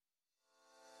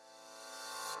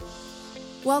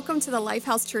Welcome to the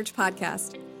Lifehouse Church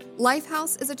podcast.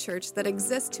 Lifehouse is a church that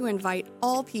exists to invite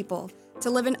all people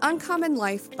to live an uncommon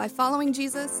life by following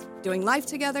Jesus, doing life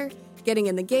together, getting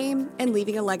in the game, and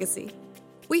leaving a legacy.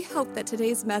 We hope that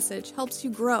today's message helps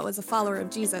you grow as a follower of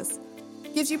Jesus,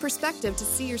 gives you perspective to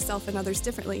see yourself and others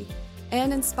differently,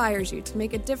 and inspires you to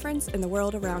make a difference in the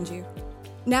world around you.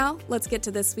 Now, let's get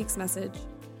to this week's message.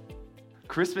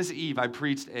 Christmas Eve, I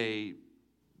preached a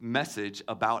message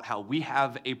about how we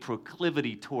have a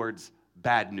proclivity towards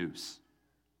bad news.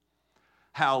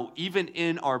 How even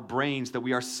in our brains that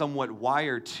we are somewhat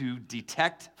wired to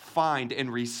detect, find,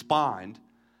 and respond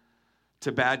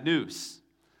to bad news.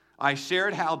 I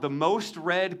shared how the most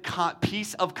read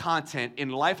piece of content in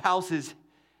Lifehouse's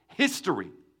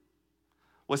history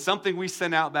was something we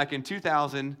sent out back in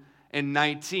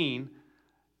 2019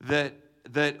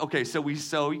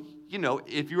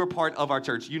 if you're a part of our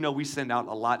church, we send out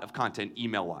a lot of content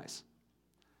email-wise.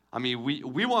 I mean,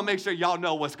 we want to make sure y'all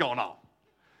know what's going on.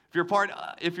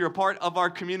 If you're a part of our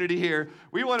community here,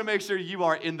 we want to make sure you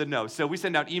are in the know. So we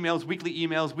send out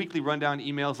weekly rundown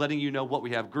emails, letting you know what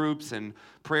we have, groups and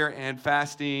prayer and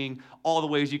fasting, all the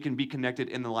ways you can be connected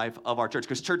in the life of our church.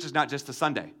 Because church is not just a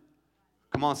Sunday.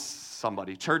 Come on,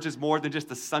 somebody. Church is more than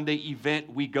just a Sunday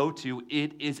event we go to.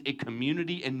 It is a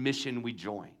community and mission we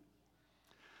join.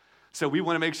 So we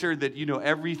want to make sure that you know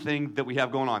everything that we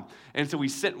have going on. And so we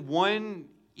sent one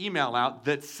email out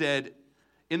that said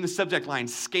in the subject line,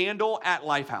 "Scandal at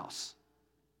Lifehouse."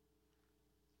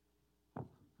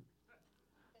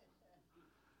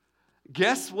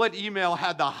 Guess what email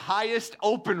had the highest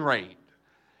open rate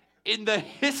in the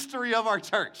history of our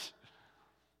church?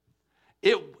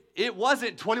 It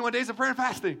wasn't 21 days of prayer and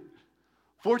fasting.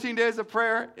 14 days of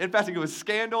prayer and fasting. It was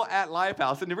scandal at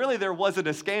Lifehouse. And really, there wasn't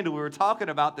a scandal. We were talking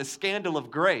about the scandal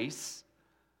of grace,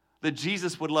 that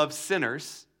Jesus would love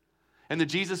sinners, and that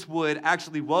Jesus would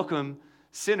actually welcome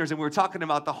sinners. And we were talking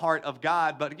about the heart of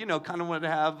God, but, kind of wanted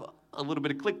to have a little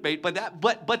bit of clickbait.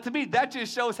 But to me, that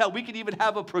just shows how we can even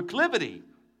have a proclivity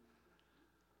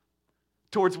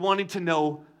towards wanting to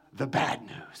know the bad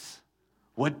news.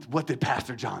 What did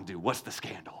Pastor John do? What's the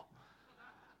scandal?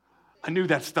 I knew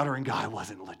that stuttering guy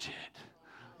wasn't legit.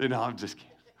 I'm just kidding.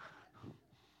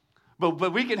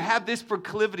 But we can have this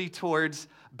proclivity towards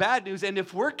bad news, and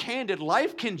if we're candid,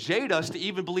 life can jade us to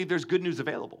even believe there's good news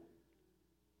available.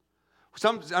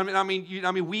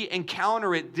 We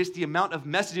encounter it, just the amount of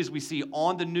messages we see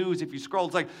on the news. If you scroll,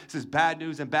 it's like, this is bad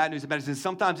news and bad news and bad news. And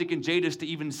sometimes it can jade us to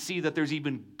even see that there's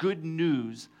even good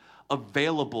news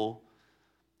available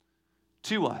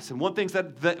to us. And one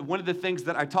of the things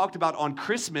that I talked about on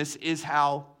Christmas is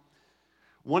how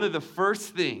one of the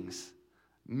first things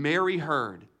Mary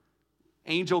heard,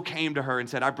 angel came to her and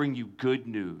said, "I bring you good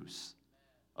news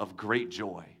of great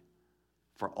joy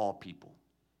for all people."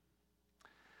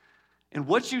 And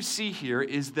what you see here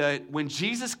is that when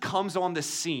Jesus comes on the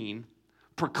scene,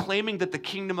 proclaiming that the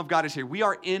kingdom of God is here, we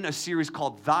are in a series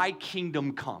called Thy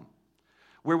Kingdom Come,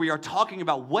 where we are talking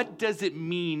about what does it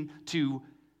mean to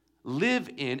live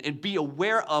in and be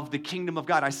aware of the kingdom of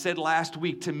God. I said last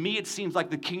week, to me, it seems like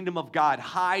the kingdom of God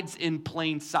hides in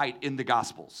plain sight in the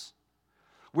Gospels,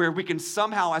 where we can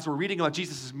somehow, as we're reading about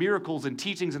Jesus' miracles and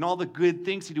teachings and all the good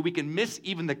things he did, we can miss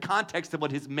even the context of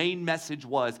what his main message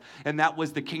was, and that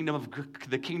was the kingdom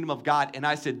of God. And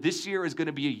I said, this year is going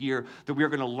to be a year that we are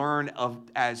going to learn of,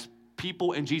 as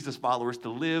people and Jesus followers, to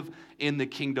live in the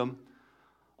kingdom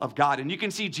of God. And you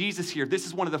can see Jesus here. This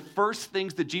is one of the first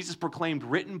things that Jesus proclaimed,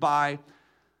 written by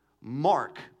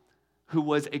Mark, who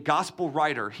was a gospel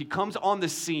writer. He comes on the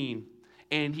scene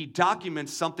and he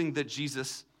documents something that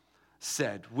Jesus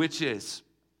said, which is,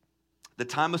 the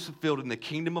time is fulfilled and the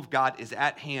kingdom of God is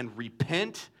at hand.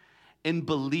 Repent and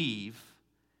believe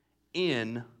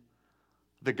in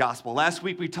the gospel. Last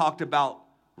week we talked about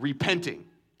repenting.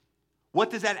 What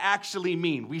does that actually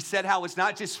mean? We said how it's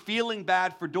not just feeling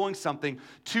bad for doing something.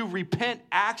 To repent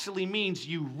actually means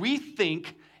you rethink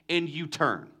and you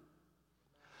turn.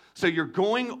 So you're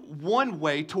going one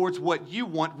way towards what you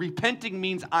want. Repenting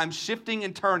means I'm shifting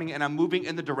and turning and I'm moving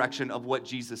in the direction of what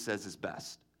Jesus says is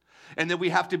best. And then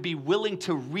we have to be willing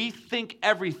to rethink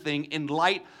everything in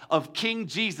light of King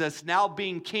Jesus now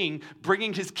being king,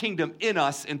 bringing his kingdom in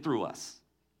us and through us.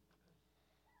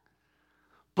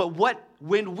 But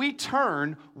when we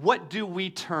turn, what do we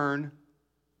turn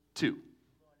to?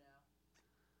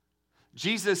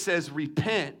 Jesus says,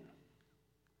 repent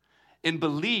and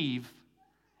believe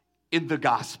in the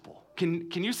gospel.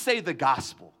 Can you say the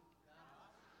gospel?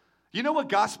 You know what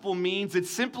gospel means? It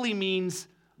simply means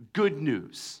good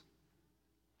news.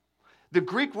 The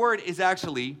Greek word is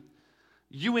actually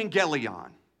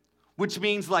euangelion, which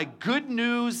means like good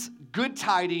news, good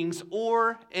tidings,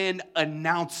 or an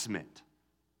announcement.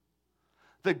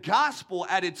 The gospel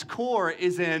at its core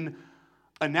is an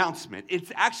announcement.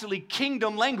 It's actually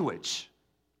kingdom language.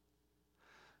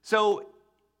 So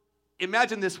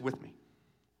imagine this with me.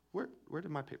 Where did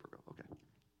my paper go? Okay.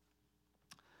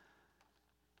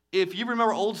 If you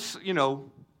remember old,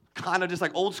 kind of just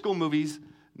like old school movies,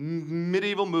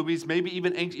 medieval movies, maybe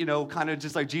even, kind of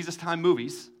just like Jesus time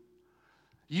movies,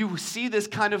 you see this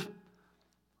kind of,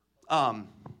 Dwayne,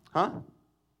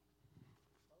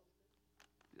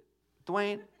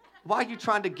 why are you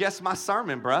trying to guess my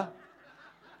sermon, bruh?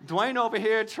 Dwayne over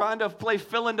here trying to play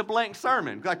fill in the blank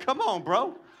sermon. Like, come on,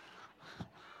 bro.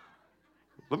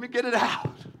 Let me get it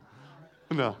out.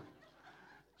 No.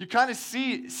 You kind of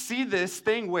see this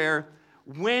thing where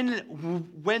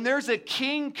when there's a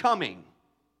king coming,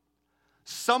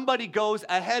 somebody goes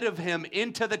ahead of him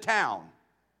into the town.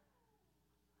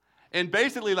 And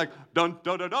basically like, dun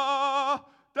da da da,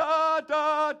 da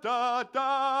da da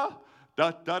da,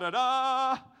 da da da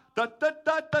da, da da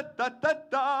da da da da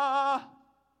da.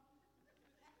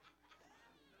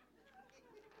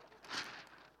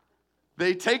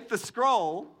 They take the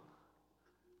scroll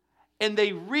and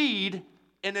they read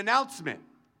an announcement.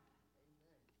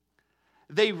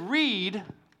 They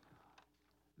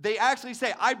actually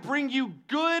say, I bring you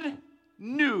good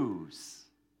news.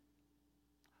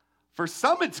 For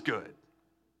some it's good.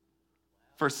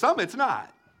 For some it's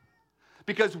not.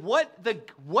 Because what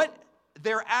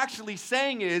they're actually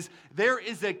saying is, there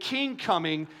is a king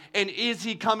coming, and is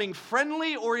he coming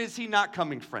friendly or is he not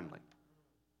coming friendly?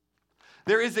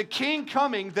 There is a king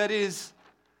coming that is,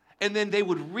 and then they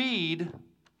would read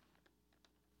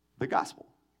the gospel.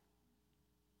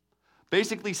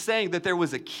 Basically saying that there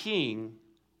was a king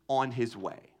on his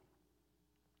way.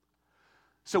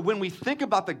 So when we think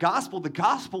about the gospel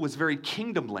was very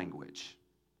kingdom language.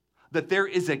 That there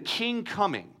is a king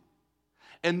coming.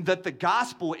 And that the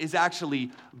gospel is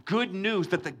actually good news.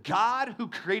 That the God who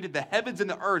created the heavens and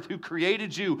the earth, who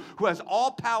created you, who has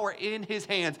all power in his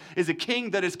hands, is a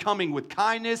king that is coming with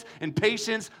kindness and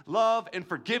patience, love and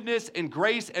forgiveness and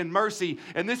grace and mercy.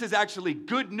 And this is actually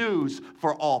good news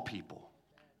for all people.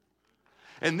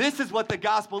 And this is what the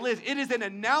gospel is. It is an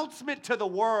announcement to the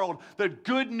world that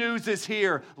good news is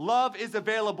here. Love is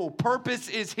available. Purpose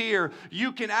is here.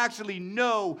 You can actually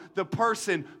know the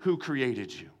person who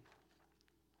created you.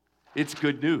 It's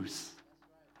good news.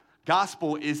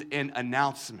 Gospel is an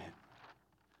announcement.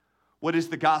 What is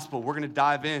the gospel? We're going to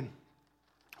dive in.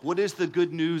 What is the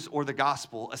good news or the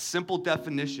gospel? A simple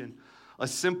definition, a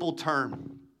simple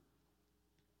term,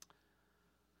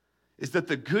 is that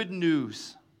the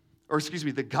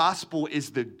gospel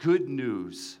is the good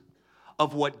news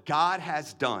of what God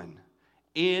has done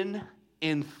in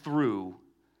and through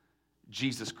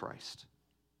Jesus Christ.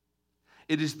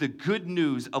 It is the good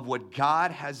news of what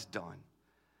God has done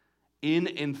in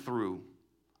and through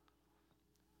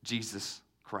Jesus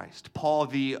Christ. Paul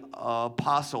the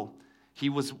apostle, he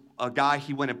was a guy,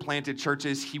 he went and planted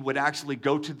churches. He would actually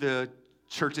go to the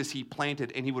churches he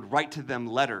planted and he would write to them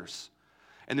letters.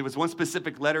 And there was one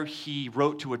specific letter he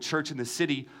wrote to a church in the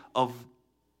city of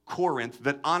Corinth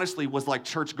that honestly was like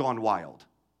church gone wild.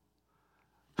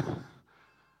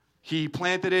 He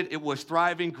planted it, it was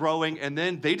thriving, growing, and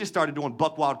then they just started doing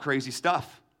buck wild, crazy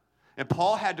stuff. And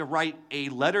Paul had to write a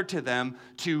letter to them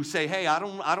to say, hey, I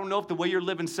don't know if the way you're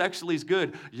living sexually is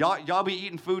good. Y'all be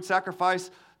eating food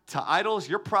sacrificed to idols.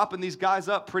 You're propping these guys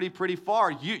up pretty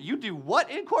far. You do what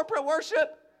in corporate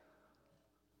worship?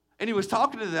 And he was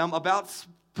talking to them about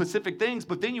specific things,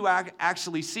 but then you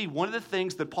actually see one of the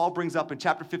things that Paul brings up in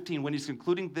chapter 15 when he's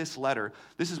concluding this letter.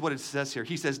 This is what it says here.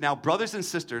 He says, now, brothers and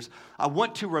sisters, I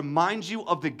want to remind you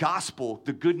of the gospel,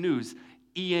 the good news,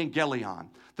 evangelion,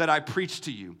 that I preached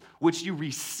to you, which you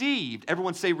received.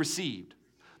 Everyone say received.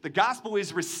 The gospel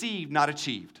is received, not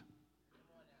achieved.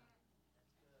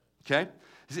 Okay?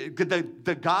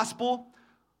 The gospel,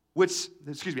 I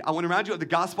want to remind you of the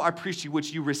gospel I preached to you,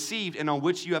 which you received and on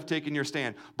which you have taken your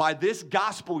stand. By this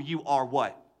gospel you are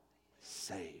what?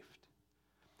 Saved.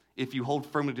 If you hold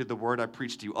firmly to the word I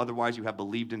preached to you, otherwise you have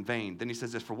believed in vain. Then he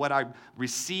says this, for what I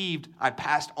received, I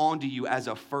passed on to you as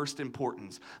of first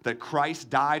importance, that Christ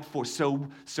died for, so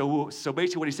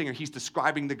basically what he's saying here, he's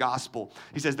describing the gospel.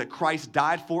 He says that Christ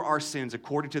died for our sins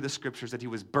according to the scriptures, that he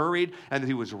was buried and that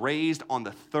he was raised on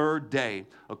the third day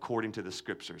according to the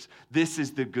scriptures. This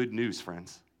is the good news,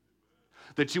 friends.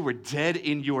 that you were dead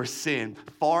in your sin,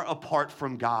 far apart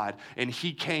from God, and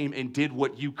he came and did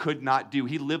what you could not do.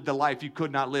 He lived the life you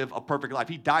could not live, a perfect life.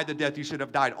 He died the death you should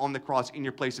have died on the cross in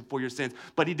your place and for your sins,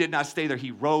 but he did not stay there.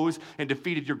 He rose and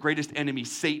defeated your greatest enemy,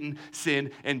 Satan,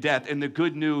 sin, and death. And the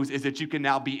good news is that you can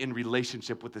now be in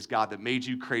relationship with this God that made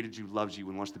you, created you, loves you,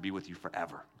 and wants to be with you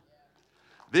forever.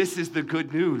 This is the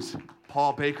good news,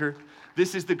 Paul Baker.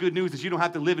 This is the good news, is you don't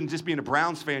have to live in just being a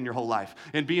Browns fan your whole life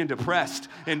and being depressed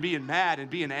and being mad and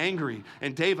being angry.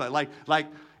 And David, like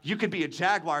you could be a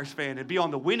Jaguars fan and be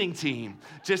on the winning team,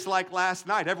 just like last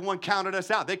night. Everyone counted us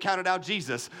out. They counted out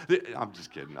Jesus. I'm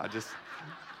just kidding. I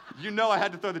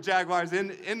had to throw the Jaguars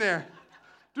in there.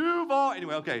 Duval.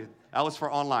 Anyway, okay, that was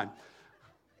for online.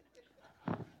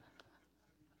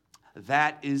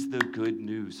 That is the good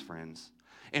news, friends.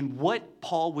 And what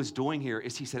Paul was doing here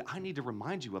is he said, I need to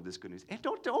remind you of this good news. And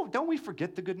don't we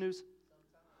forget the good news?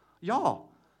 Y'all,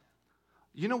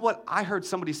 you know what? I heard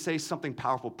somebody say something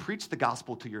powerful. Preach the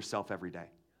gospel to yourself every day.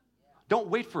 Don't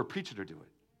wait for a preacher to do it.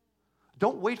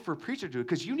 Don't wait for a preacher to do it,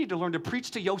 because you need to learn to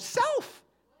preach to yourself.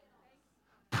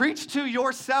 Preach to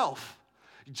yourself.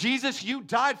 Jesus, you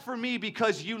died for me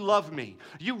because you love me.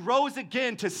 You rose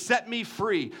again to set me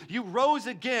free. You rose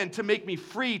again to make me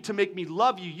free, to make me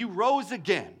love you. You rose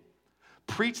again.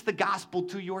 Preach the gospel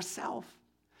to yourself.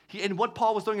 And what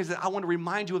Paul was doing is that I want to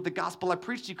remind you of the gospel I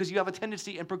preached to you, because you have a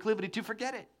tendency and proclivity to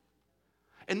forget it.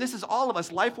 And this is all of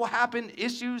us. Life will happen,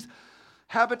 issues,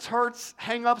 habits, hurts,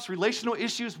 hang-ups, relational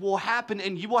issues will happen,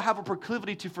 and you will have a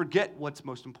proclivity to forget what's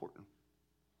most important.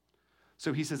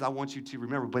 So he says, I want you to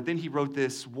remember. But then he wrote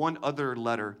this one other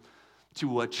letter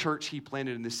to a church he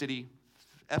planted in the city,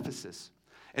 Ephesus.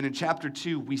 And in chapter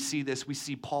 2, we see this. We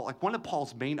see Paul, like one of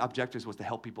Paul's main objectives was to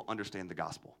help people understand the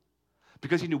gospel.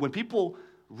 Because he knew when people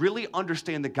really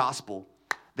understand the gospel,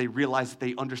 they realize that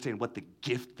they understand what the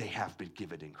gift they have been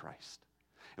given in Christ.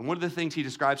 And one of the things he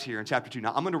describes here in chapter 2,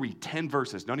 now I'm going to read 10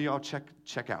 verses. None of y'all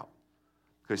check out.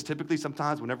 Because typically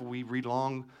sometimes whenever we read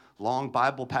long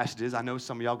Bible passages, I know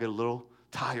some of y'all get a little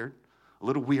tired, a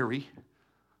little weary.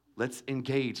 Let's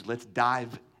engage. Let's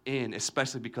dive in,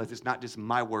 especially because it's not just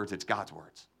my words, it's God's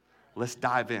words. Let's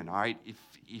dive in, all right?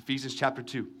 Ephesians chapter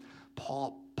 2,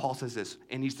 Paul says this,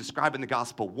 and he's describing the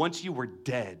gospel. Once you were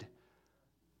dead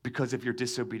because of your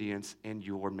disobedience and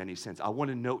your many sins. I want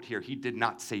to note here, he did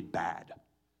not say bad.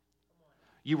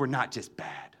 You were not just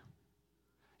bad,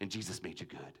 and Jesus made you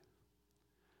good.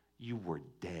 You were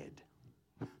dead.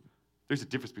 There's a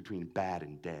difference between bad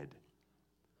and dead.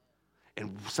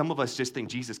 And some of us just think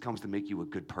Jesus comes to make you a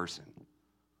good person.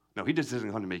 No, he just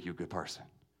doesn't come to make you a good person.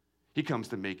 He comes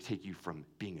to take you from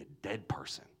being a dead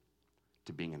person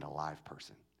to being an alive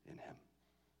person in him.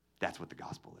 That's what the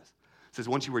gospel is. It says,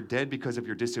 once you were dead because of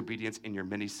your disobedience and your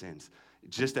many sins,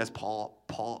 just as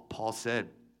Paul said,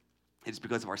 it's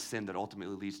because of our sin that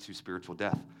ultimately leads to spiritual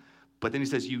death. But then he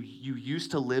says, you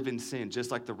used to live in sin,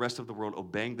 just like the rest of the world,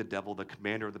 obeying the devil, the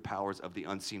commander of the powers of the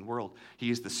unseen world.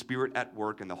 He is the spirit at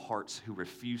work in the hearts who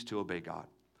refuse to obey God.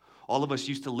 All of us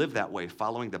used to live that way,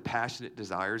 following the passionate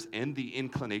desires and the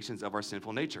inclinations of our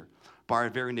sinful nature. By our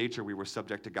very nature, we were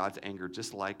subject to God's anger,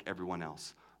 just like everyone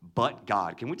else. But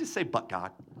God. Can we just say, but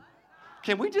God?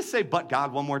 Can we just say, but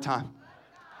God, one more time?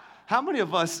 How many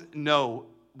of us know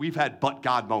we've had but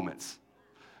God moments?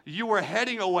 You were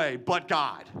heading away, but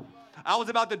God. I was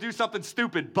about to do something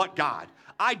stupid, but God.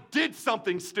 I did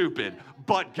something stupid,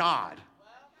 but God.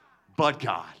 But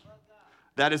God.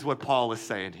 That is what Paul is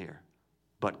saying here.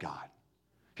 But God.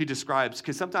 He describes,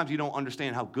 because sometimes you don't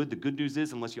understand how good the good news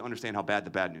is unless you understand how bad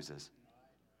the bad news is.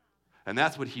 And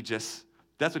that's what he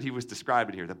was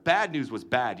describing here. The bad news was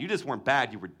bad. You just weren't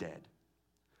bad, you were dead.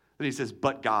 Then he says,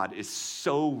 but God is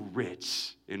so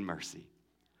rich in mercy.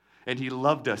 And he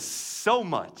loved us so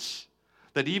much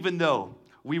that even though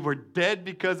we were dead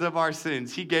because of our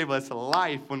sins, he gave us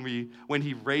life when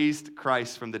he raised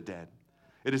Christ from the dead.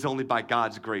 It is only by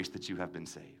God's grace that you have been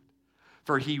saved.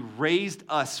 For he raised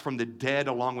us from the dead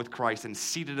along with Christ and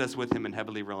seated us with him in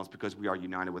heavenly realms because we are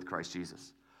united with Christ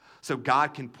Jesus. So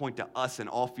God can point to us in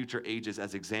all future ages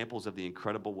as examples of the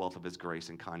incredible wealth of his grace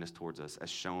and kindness towards us, as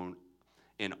shown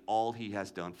in all he has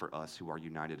done for us who are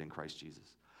united in Christ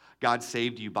Jesus. God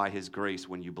saved you by his grace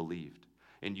when you believed,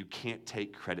 and you can't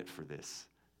take credit for this.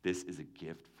 This is a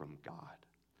gift from God.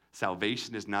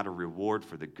 Salvation is not a reward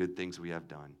for the good things we have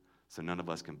done, so none of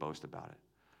us can boast about it.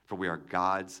 For we are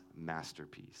God's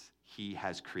masterpiece. He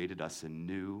has created us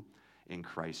anew in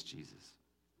Christ Jesus.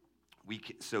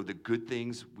 So the good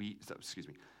things he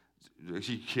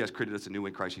has created us anew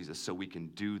in Christ Jesus so we can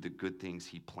do the good things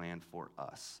he planned for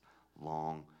us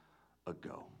long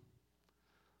ago.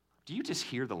 Do you just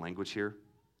hear the language here?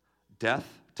 Death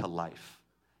to life.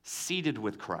 seated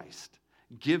with Christ,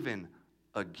 given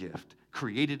a gift,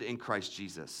 created in Christ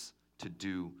Jesus to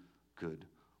do good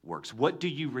works. What do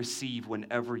you receive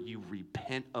whenever you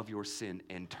repent of your sin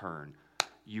and turn?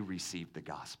 You receive the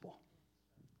gospel,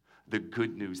 the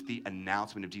good news, the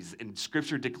announcement of Jesus. And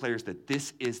Scripture declares that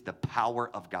this is the power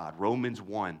of God. Romans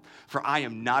 1, for I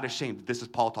am not ashamed. This is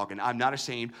Paul talking. I'm not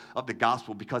ashamed of the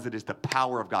gospel because it is the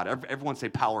power of God. Everyone say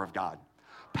power of God.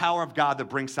 Power of God that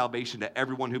brings salvation to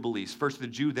everyone who believes, first to the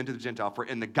Jew, then to the Gentile. For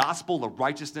in the gospel of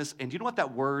righteousness, and do you know what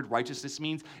that word righteousness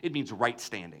means? It means right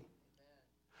standing.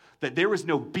 That there is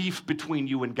no beef between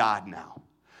you and God now.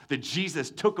 That Jesus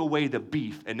took away the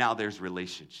beef, and now there's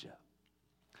relationship.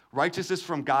 Righteousness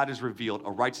from God is revealed.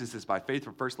 A righteousness by faith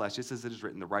from first to last, just as it is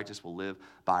written, the righteous will live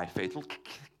by faith.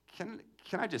 Can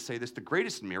I just say this? The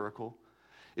greatest miracle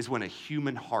is when a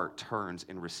human heart turns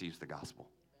and receives the gospel.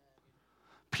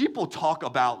 People talk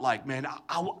about like, man,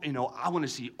 I want to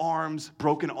see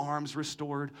broken arms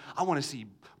restored. I want to see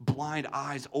blind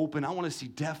eyes open. I want to see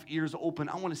deaf ears open.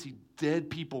 I want to see dead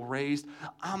people raised.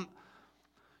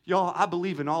 Y'all, I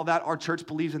believe in all that. Our church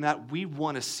believes in that. We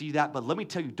want to see that. But let me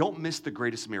tell you, don't miss the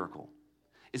greatest miracle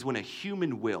is when a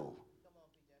human will,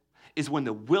 is when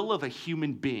the will of a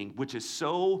human being, which is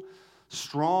so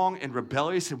strong and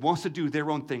rebellious and wants to do their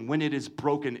own thing, when it is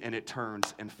broken and it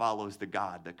turns and follows the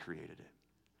God that created it.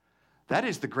 That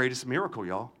is the greatest miracle,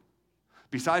 y'all.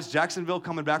 Besides Jacksonville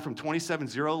coming back from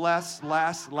 27-0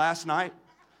 last night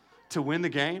to win the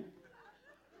game.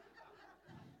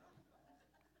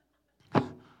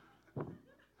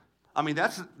 I mean,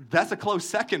 that's a close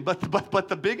second, but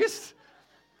the biggest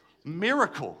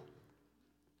miracle.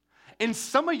 And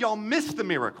some of y'all miss the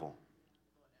miracle.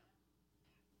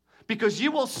 Because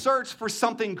you will search for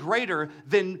something greater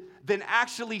than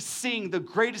actually seeing the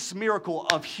greatest miracle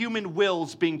of human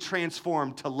wills being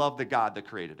transformed to love the God that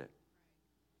created it.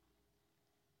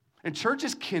 And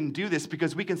churches can do this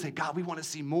because we can say, God, we want to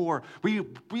see more. We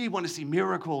want to see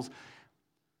miracles.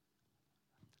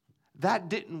 That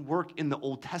didn't work in the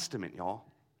Old Testament, y'all.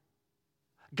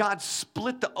 God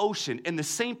split the ocean, and the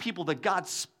same people that God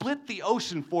split the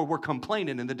ocean for were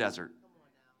complaining in the desert.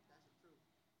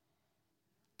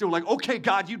 They were like, okay,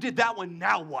 God, you did that one,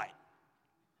 now what?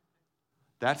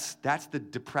 That's the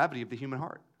depravity of the human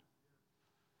heart.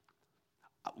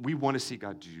 We want to see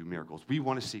God do miracles. We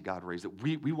want to see God raise it.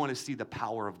 We want to see the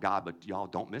power of God, but y'all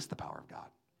don't miss the power of God.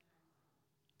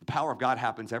 The power of God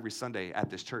happens every Sunday at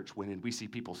this church when we see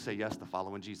people say yes to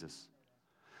following Jesus.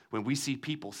 When we see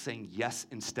people saying yes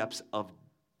in steps of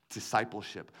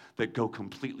discipleship that go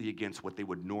completely against what they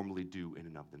would normally do in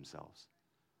and of themselves.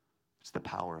 It's the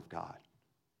power of God.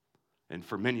 And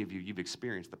for many of you, you've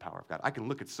experienced the power of God. I can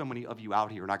look at so many of you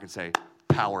out here and I can say,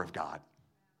 power of God.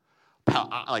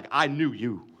 I knew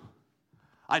you.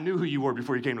 I knew who you were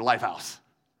before you came to Lifehouse.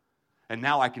 And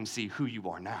now I can see who you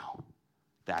are now.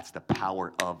 That's the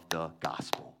power of the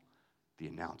gospel, the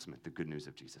announcement, the good news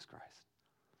of Jesus Christ.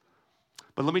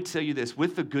 But let me tell you this,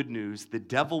 with the good news, the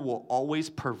devil will always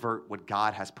pervert what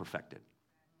God has perfected.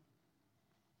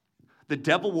 The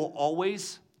devil will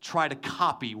always try to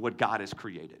copy what God has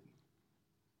created.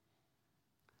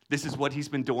 This is what he's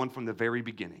been doing from the very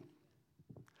beginning.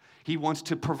 He wants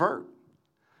to pervert.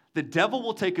 The devil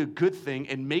will take a good thing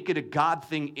and make it a God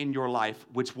thing in your life,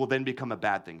 which will then become a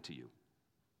bad thing to you.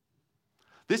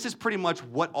 This is pretty much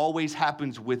what always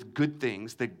happens with good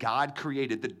things that God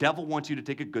created. The devil wants you to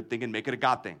take a good thing and make it a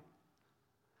God thing.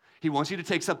 He wants you to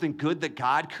take something good that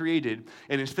God created,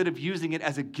 and instead of using it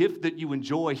as a gift that you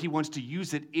enjoy, he wants to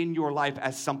use it in your life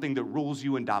as something that rules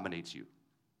you and dominates you.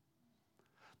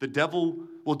 The devil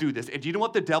will do this. And do you know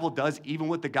what the devil does even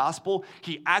with the gospel?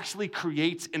 He actually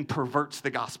creates and perverts the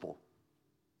gospel.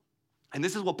 And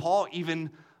this is what Paul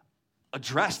even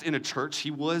addressed in a church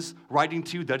he was writing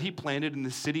to that he planted in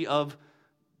the city of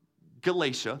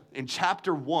Galatia. In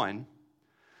chapter 1,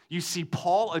 you see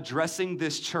Paul addressing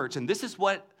this church, and this is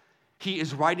what he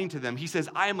is writing to them. He says,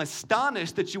 I am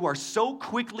astonished that you are so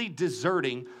quickly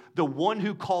deserting the one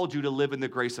who called you to live in the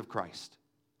grace of Christ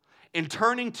and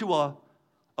turning to a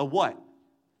what?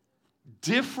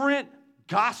 Different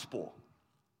gospel,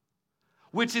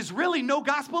 which is really no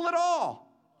gospel at all.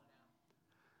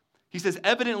 He says,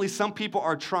 evidently some people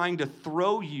are trying to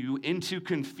throw you into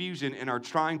confusion and are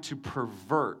trying to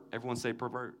pervert. Everyone say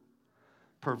pervert.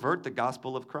 Pervert the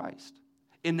gospel of Christ.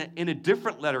 In a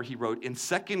different letter he wrote in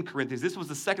 2 Corinthians, this was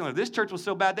the second letter. This church was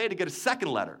so bad they had to get a second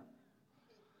letter.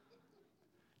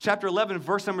 Chapter 11,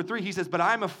 verse number 3, he says, but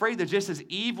I am afraid that just as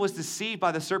Eve was deceived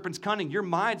by the serpent's cunning, your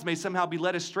minds may somehow be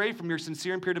led astray from your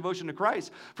sincere and pure devotion to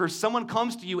Christ. For if someone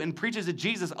comes to you and preaches a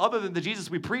Jesus other than the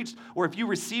Jesus we preached, or if you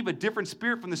receive a different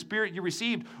spirit from the spirit you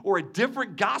received, or a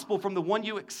different gospel from the one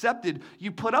you accepted,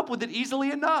 you put up with it easily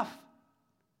enough.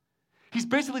 He's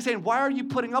basically saying, why are you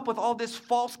putting up with all this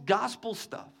false gospel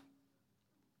stuff?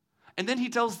 And then he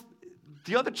tells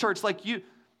the other church, like,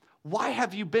 why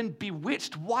have you been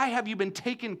bewitched? Why have you been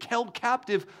held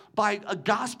captive by a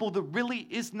gospel that really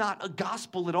is not a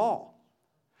gospel at all?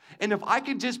 And if I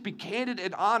can just be candid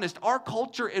and honest, our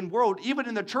culture and world, even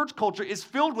in the church culture, is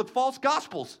filled with false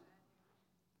gospels.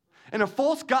 And a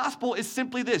false gospel is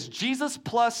simply this: Jesus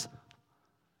plus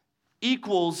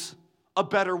equals a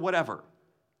better whatever.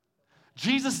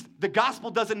 Jesus, the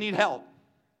gospel doesn't need help.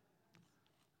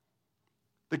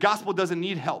 The gospel doesn't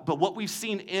need help. But what we've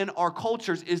seen in our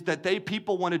cultures is that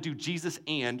people want to do Jesus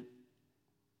and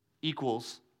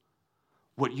equals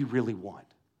what you really want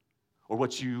or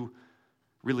what you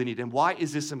really need. And why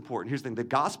is this important? Here's the thing. The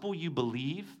gospel you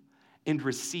believe and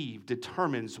receive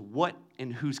determines what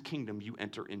and whose kingdom you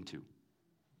enter into.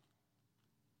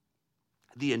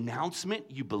 The announcement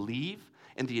you believe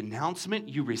and the announcement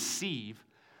you receive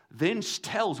then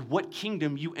tells what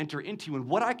kingdom you enter into. And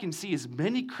what I can see is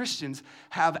many Christians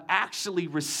have actually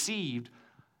received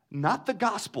not the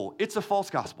gospel, it's a false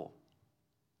gospel.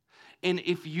 And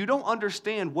if you don't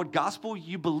understand what gospel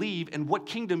you believe and what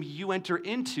kingdom you enter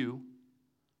into,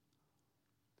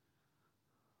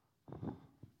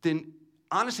 then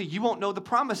honestly, you won't know the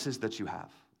promises that you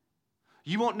have.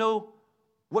 You won't know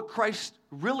what Christ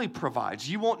really provides.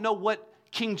 You won't know what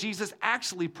King Jesus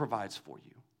actually provides for you.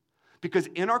 Because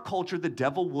in our culture, the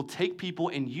devil will take people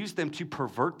and use them to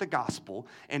pervert the gospel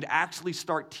and actually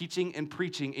start teaching and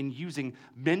preaching and using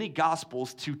many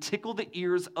gospels to tickle the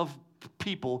ears of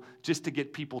people just to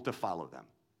get people to follow them.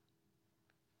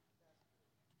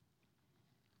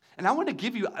 And I want to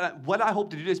give you, what I hope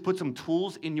to do is put some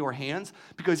tools in your hands,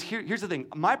 because here's the thing.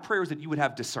 My prayer is that you would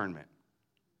have discernment.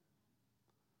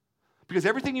 Because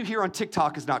everything you hear on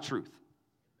TikTok is not truth.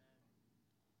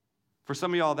 For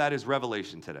some of y'all, that is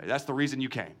revelation today. That's the reason you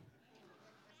came.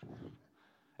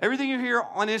 Everything you hear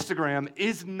on Instagram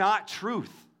is not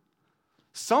truth.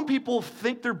 Some people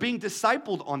think they're being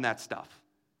discipled on that stuff.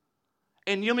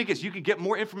 And you can get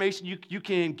more information, you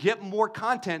can get more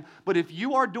content, but if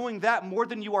you are doing that more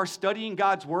than you are studying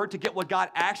God's word to get what God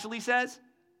actually says,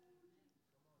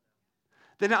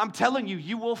 then I'm telling you,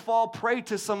 you will fall prey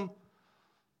to some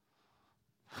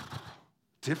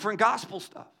different gospel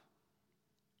stuff.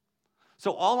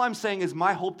 So all I'm saying is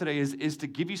my hope today is to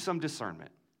give you some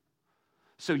discernment.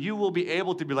 So you will be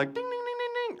able to be like, ding, ding, ding,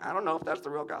 ding, ding. I don't know if that's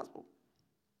the real gospel.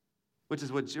 Which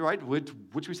is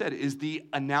which we said is the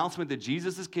announcement that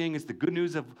Jesus is king. It's the good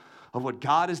news of what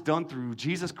God has done through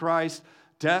Jesus Christ,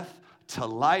 death to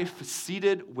life,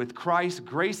 seated with Christ.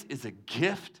 Grace is a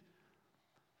gift.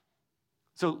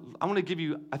 So I want to give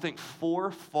you, I think, 4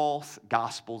 false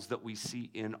gospels that we see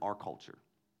in our culture.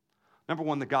 Number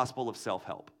 1, the gospel of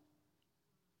self-help,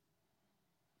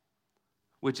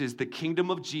 which is the kingdom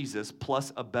of Jesus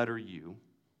plus a better you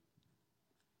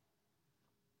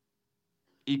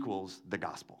equals the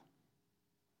gospel.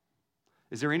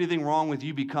 Is there anything wrong with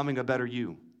you becoming a better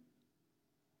you?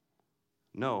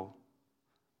 No.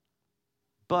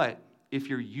 But if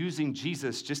you're using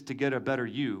Jesus just to get a better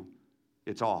you,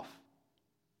 it's off.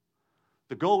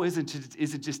 The goal isn't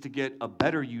just to get a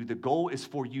better you. The goal is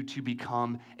for you to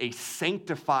become a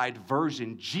sanctified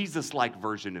version, Jesus-like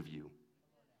version of you.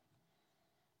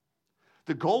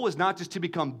 The goal is not just to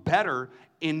become better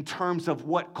in terms of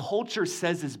what culture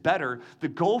says is better. The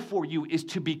goal for you is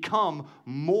to become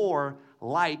more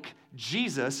like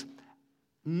Jesus,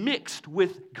 mixed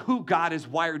with who God has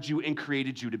wired you and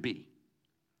created you to be.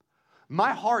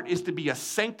 My heart is to be a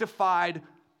sanctified,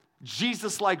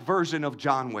 Jesus-like version of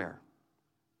John Ware.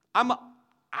 I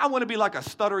want to be like a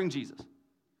stuttering Jesus.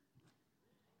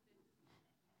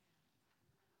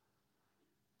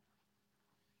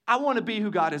 I want to be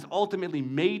who God has ultimately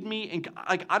made me, and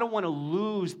I don't want to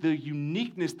lose the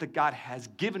uniqueness that God has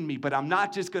given me, but I'm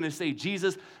not just going to say,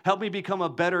 Jesus, help me become a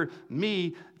better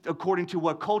me according to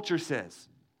what culture says.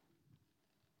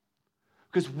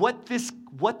 Because what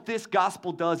this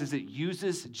gospel does is it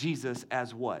uses Jesus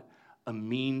as what? A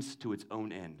means to its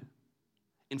own end,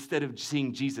 instead of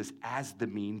seeing Jesus as the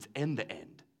means and the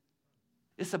end.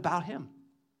 It's about him.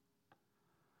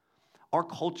 Our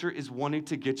culture is wanting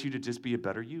to get you to just be a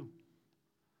better you.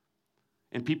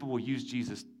 And people will use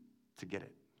Jesus to get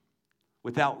it,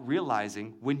 without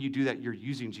realizing when you do that, you're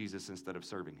using Jesus instead of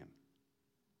serving him.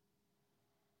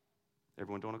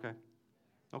 Everyone doing okay?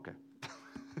 Okay.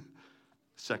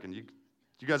 Second, you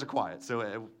guys are quiet.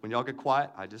 So when y'all get quiet,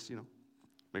 I just,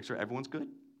 make sure everyone's good.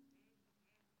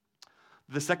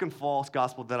 The second false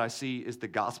gospel that I see is the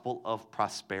gospel of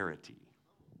prosperity.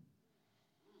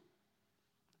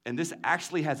 And this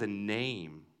actually has a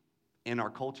name in our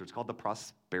culture. It's called the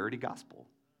prosperity gospel.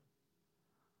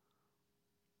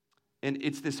 And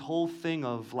it's this whole thing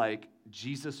of like,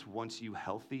 Jesus wants you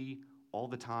healthy all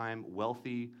the time,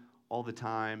 wealthy all the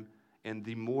time, and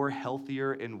the more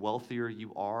healthier and wealthier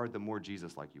you are, the more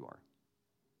Jesus-like you are.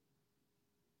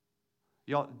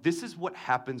 Y'all, this is what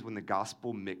happens when the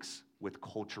gospel mixes with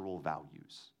cultural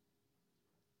values.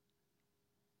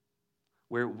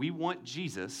 Where we want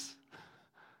Jesus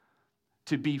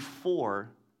to be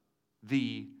for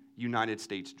the United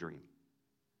States dream.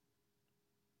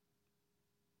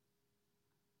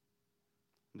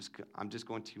 I'm just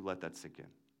going to let that sink in.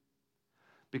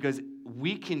 Because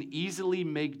we can easily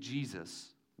make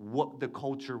Jesus what the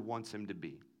culture wants him to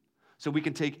be. So we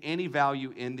can take any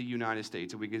value in the United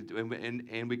States, and we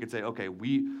can say, okay,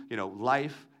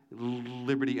 life,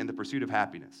 liberty, and the pursuit of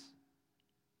happiness.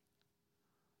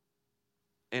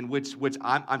 And which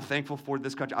I'm thankful for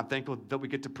this country. I'm thankful that we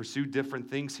get to pursue different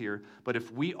things here. But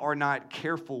if we are not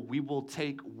careful, we will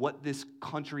take what this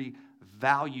country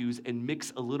values and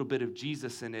mix a little bit of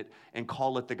Jesus in it and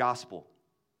call it the gospel.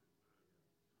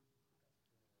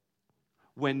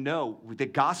 When no, the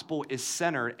gospel is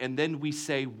centered, and then we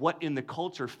say what in the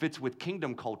culture fits with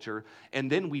kingdom culture,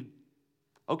 and then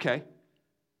okay.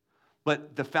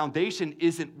 But the foundation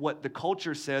isn't what the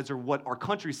culture says or what our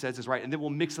country says is right, and then we'll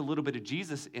mix a little bit of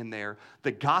Jesus in there.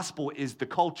 The gospel is the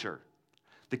culture.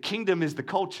 The kingdom is the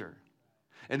culture.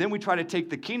 And then we try to take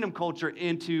the kingdom culture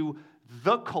into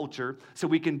the culture so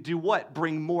we can do what?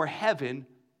 Bring more heaven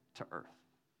to earth.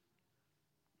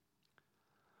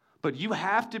 But you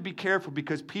have to be careful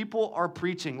because people are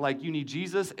preaching like you need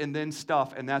Jesus and then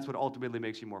stuff, and that's what ultimately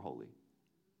makes you more holy.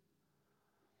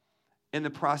 And the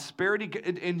prosperity,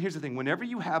 and here's the thing, whenever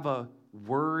you have a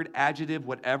word, adjective,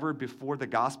 whatever before the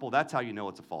gospel, that's how you know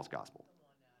it's a false gospel.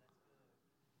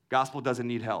 Gospel doesn't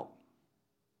need help.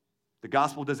 The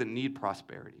gospel doesn't need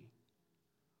prosperity.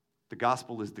 The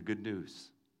gospel is the good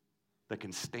news that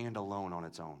can stand alone on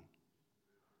its own.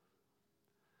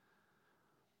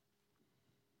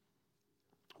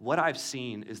 What I've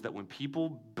seen is that when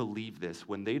people believe this,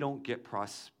 when they don't get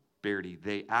prosperity,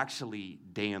 they actually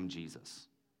damn Jesus.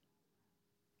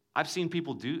 I've seen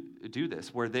people do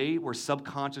this, where they were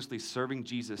subconsciously serving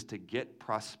Jesus to get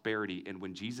prosperity, and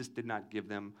when Jesus did not give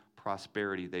them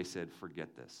prosperity, they said,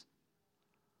 forget this.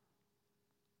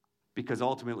 Because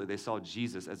ultimately they saw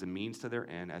Jesus as a means to their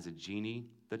end, as a genie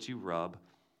that you rub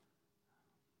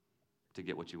to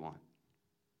get what you want.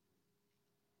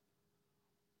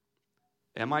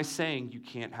 Am I saying you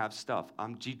can't have stuff?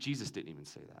 Jesus didn't even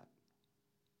say that.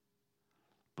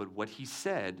 But what he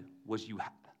said was you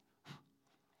have.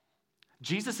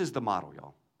 Jesus is the model,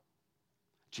 y'all.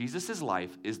 Jesus'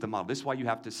 life is the model. This is why you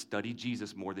have to study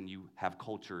Jesus more than you have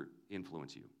culture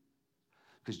influence you.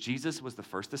 Because Jesus was the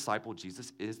first disciple.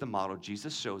 Jesus is the model.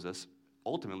 Jesus shows us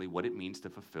ultimately what it means to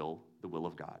fulfill the will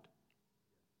of God.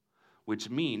 Which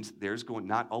means there's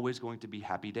not always going to be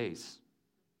happy days.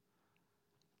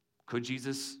 Could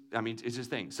Jesus, it's just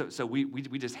thing. So we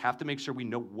just have to make sure we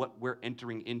know what we're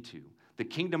entering into. The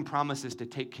kingdom promises to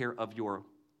take care of your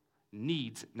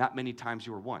needs, not many times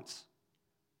your wants.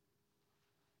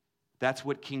 That's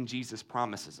what King Jesus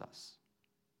promises us.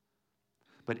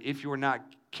 But if you're not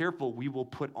careful, we will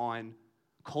put on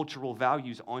cultural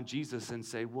values on Jesus and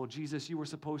say, well, Jesus, you were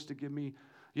supposed to give me,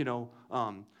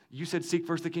 you said seek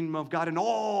first the kingdom of God and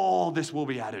all this will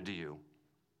be added to you.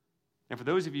 And for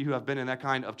those of you who have been in that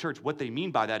kind of church, what they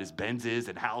mean by that is Benzes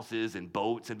and houses and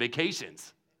boats and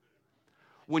vacations.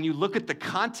 When you look at the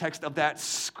context of that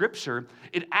scripture,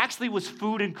 it actually was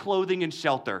food and clothing and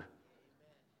shelter.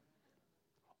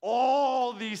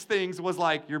 All these things was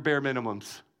like your bare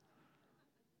minimums.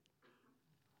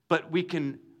 But we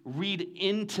can read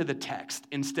into the text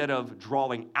instead of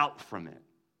drawing out from it.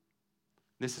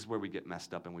 This is where we get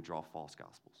messed up and we draw false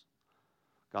gospels.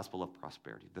 Gospel of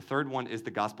prosperity. The third one is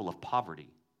the gospel of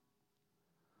poverty.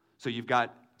 So you've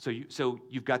got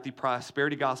the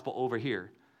prosperity gospel over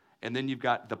here, and then you've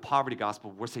got the poverty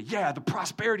gospel where say, yeah, the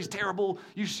prosperity's terrible.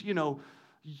 You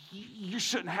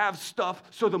shouldn't have stuff.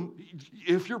 So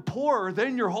if you're poor,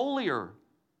 then you're holier.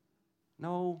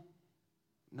 No.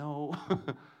 No.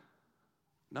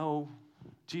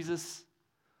 Jesus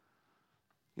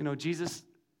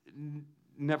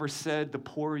never said the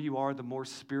poorer you are, the more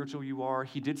spiritual you are.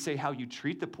 He did say how you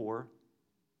treat the poor.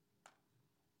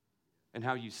 and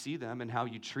how you see them and how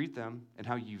you treat them and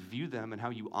how you view them and how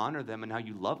you honor them and how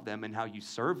you love them and how you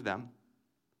serve them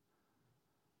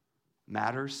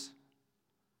matters.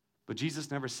 But Jesus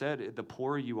never said the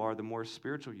poorer you are, the more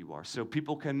spiritual you are. So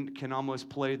people can almost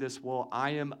play this, well,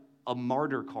 I am a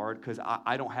martyr card because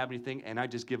I don't have anything and I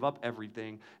just give up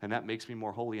everything and that makes me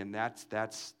more holy. And that's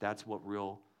what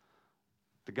real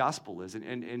the gospel is.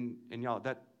 And y'all,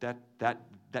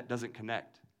 that doesn't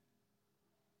connect.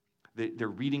 They're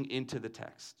reading into the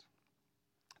text.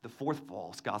 The fourth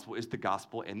false gospel is the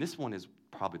gospel, and this one is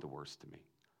probably the worst to me,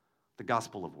 the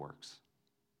gospel of works,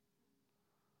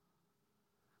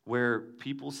 where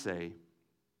people say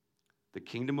the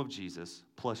kingdom of Jesus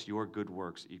plus your good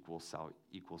works equals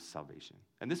salvation.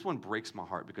 And this one breaks my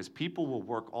heart because people will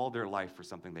work all their life for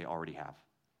something they already have.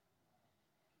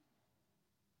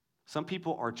 Some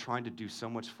people are trying to do so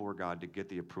much for God to get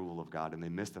the approval of God, and they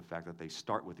miss the fact that they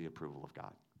start with the approval of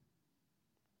God.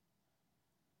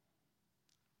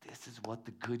 This is what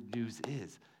the good news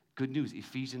is. Good news,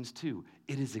 Ephesians 2.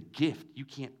 It is a gift. You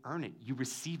can't earn it. You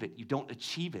receive it. You don't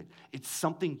achieve it. It's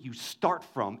something you start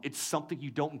from. It's something you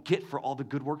don't get for all the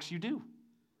good works you do.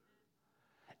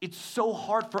 It's so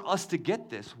hard for us to get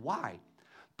this. Why?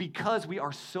 Because we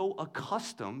are so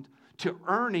accustomed to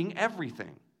earning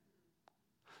everything.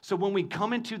 So when we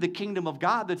come into the kingdom of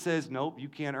God that says, nope, you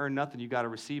can't earn nothing, you got to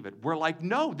receive it, we're like,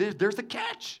 no, there's a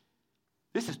catch.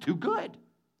 This is too good.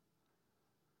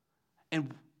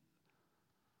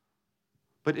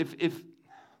 But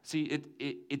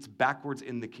it's backwards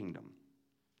in the kingdom.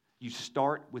 You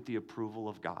start with the approval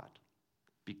of God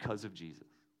because of Jesus.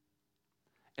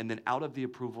 And then out of the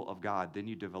approval of God, then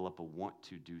you develop a want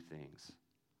to do things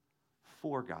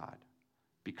for God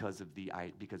because of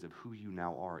who you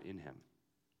now are in him.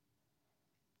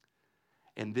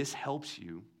 And this helps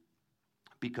you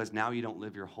because now you don't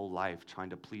live your whole life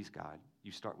trying to please God.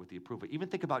 You start with the approval. Even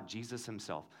think about Jesus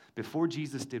himself. Before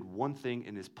Jesus did one thing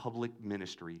in his public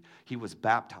ministry, he was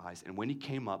baptized. And when he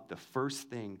came up, the first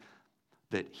thing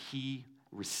that he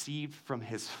received from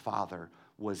his Father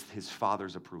was his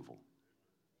Father's approval.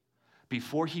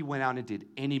 Before he went out and did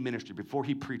any ministry, before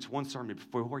he preached one sermon,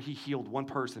 before he healed one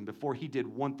person, before he did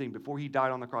one thing, before he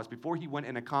died on the cross, before he went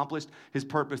and accomplished his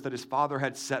purpose that his Father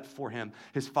had set for him,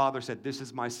 his Father said, "This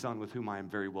is my Son with whom I am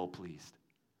very well pleased."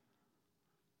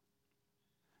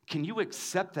 Can you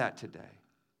accept that today?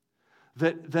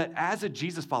 That as a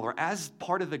Jesus follower, as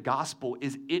part of the gospel,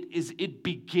 it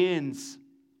begins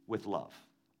with love.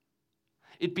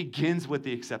 It begins with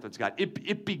the acceptance of God.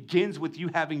 It begins with you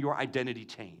having your identity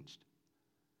changed.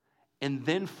 And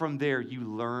then from there, you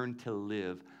learn to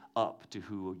live up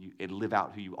to and live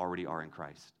out who you already are in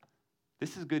Christ.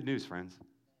 This is good news, friends.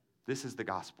 This is the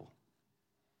gospel.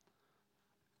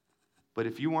 But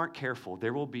if you aren't careful,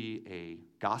 there will be a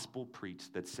gospel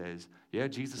preached that says, yeah,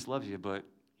 Jesus loves you, but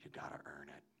you got to earn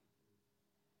it.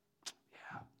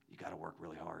 Yeah, you got to work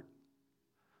really hard.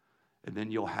 And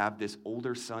then you'll have this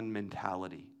older son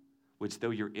mentality, which though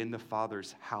you're in the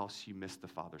Father's house, you miss the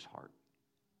Father's heart.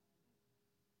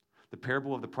 The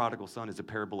parable of the prodigal son is a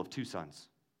parable of two sons.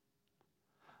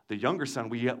 The younger son,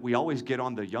 we always get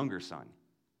on the younger son.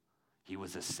 He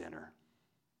was a sinner.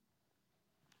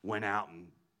 Went out and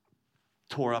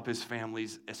tore up his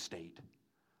family's estate.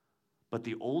 But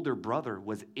the older brother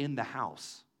was in the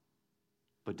house,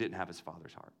 but didn't have his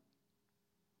Father's heart.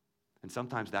 And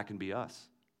sometimes that can be us.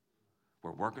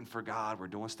 We're working for God, we're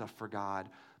doing stuff for God,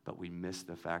 but we miss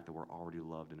the fact that we're already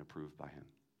loved and approved by him.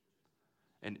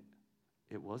 And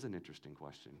it was an interesting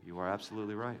question. You are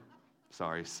absolutely right.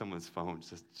 Sorry, someone's phone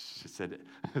just said,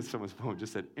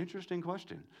 interesting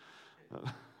question.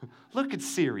 Look at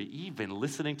Siri, even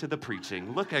listening to the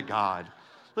preaching. Look at God.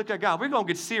 Look at God. We're going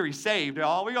to get Siri saved,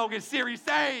 y'all. We're going to get Siri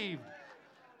saved.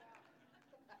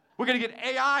 We're going to get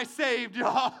AI saved,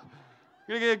 y'all.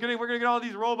 We're going to get all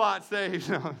these robots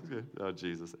saved. Oh,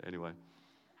 Jesus. Anyway.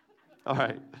 All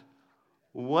right.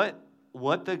 What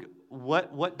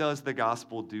does the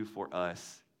gospel do for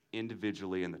us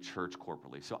individually and the church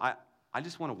corporately? So I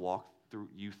just want to walk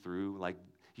you through, like,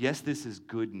 yes, this is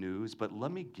good news, but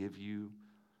let me give you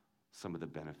some of the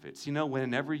benefits. You know,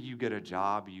 whenever you get a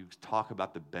job, you talk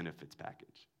about the benefits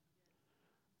package,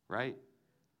 right?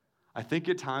 I think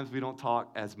at times we don't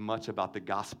talk as much about the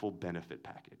gospel benefit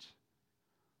package.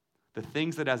 The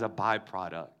things that as a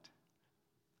byproduct,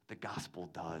 the gospel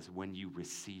does when you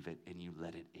receive it and you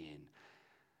let it in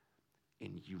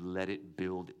and you let it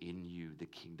build in you the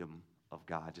kingdom of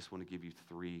God. I just want to give you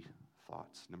 3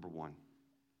 thoughts. Number 1,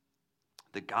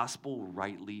 the gospel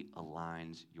rightly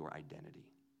aligns your identity.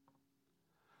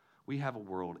 We have a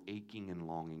world aching and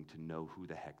longing to know who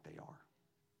the heck they are.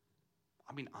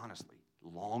 I mean, honestly,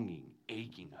 longing,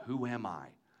 aching. Who am I?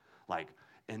 Like,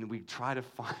 and we try to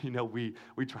find,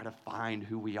 we try to find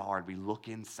who we are. And we look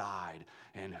inside,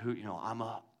 and who, I'm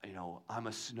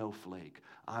a snowflake.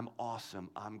 I'm awesome.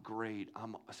 I'm great.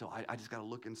 I just got to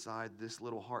look inside this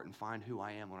little heart and find who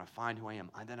I am. When I find who I am,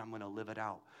 then I'm going to live it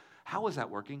out. How is that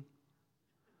working?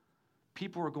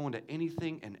 People are going to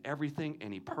anything and everything,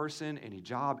 any person, any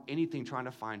job, anything, trying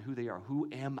to find who they are. Who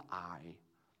am I?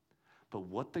 But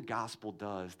what the gospel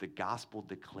does, the gospel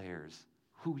declares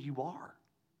who you are.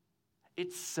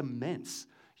 It cements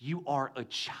you are a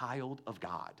child of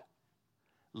God,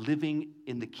 living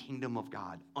in the kingdom of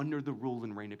God, under the rule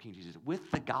and reign of King Jesus. With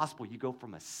the gospel, you go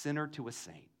from a sinner to a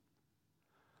saint,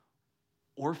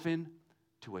 orphan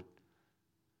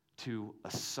to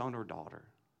a son or daughter,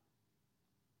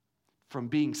 from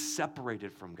being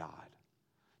separated from God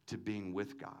to being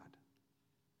with God.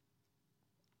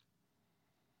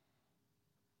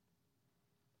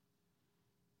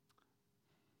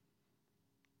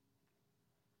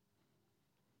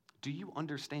 Do you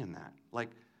understand that? Like,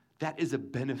 that is a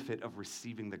benefit of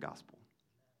receiving the gospel.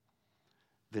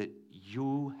 That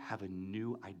you have a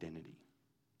new identity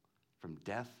from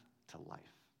death to life.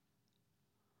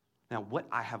 Now, what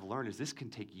I have learned is this can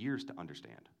take years to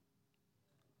understand.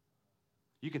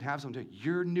 You can have someone say,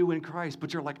 you're new in Christ,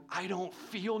 but you're like, I don't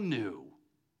feel new.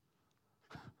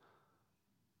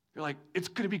 You're like, it's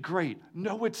going to be great.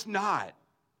 No, it's not.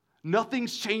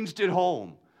 Nothing's changed at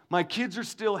home. My kids are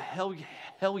still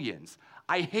hellions.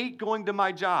 I hate going to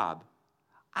my job.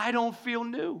 I don't feel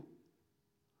new.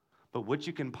 But what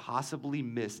you can possibly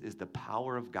miss is the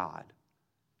power of God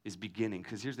is beginning.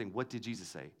 Because here's the thing, what did Jesus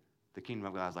say? The kingdom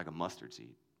of God is like a mustard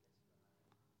seed.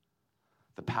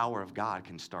 The power of God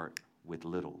can start with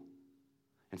little.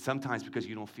 And sometimes because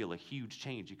you don't feel a huge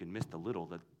change, you can miss the little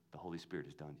that the Holy Spirit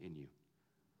has done in you.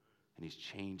 And he's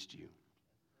changed you.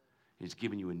 He's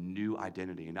given you a new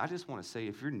identity. And I just want to say,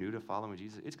 if you're new to following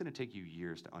Jesus, it's going to take you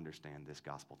years to understand this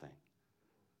gospel thing.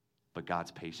 But God's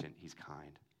patient. He's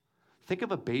kind. Think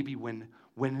of a baby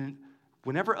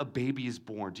whenever a baby is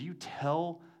born, do you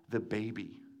tell the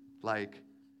baby, like,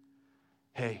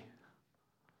 hey,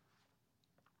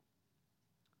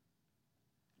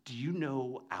 do you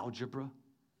know algebra?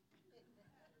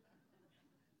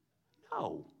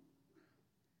 No.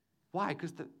 Why?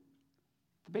 Because the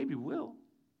baby will.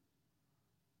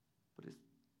 But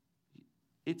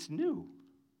it's new.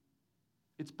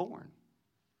 It's born.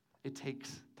 It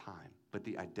takes time, but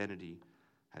the identity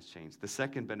has changed. The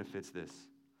second benefit's this.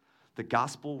 The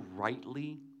gospel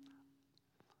rightly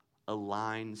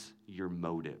aligns your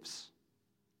motives.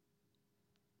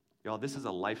 Y'all, this is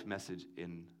a life message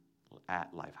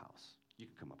at Lifehouse. You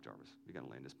can come up, Jarvis. We got to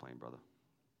land this plane, brother.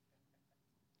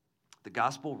 The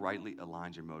gospel rightly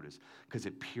aligns your motives because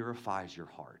it purifies your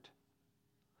heart.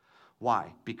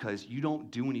 Why? Because you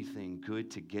don't do anything good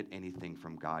to get anything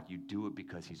from God. You do it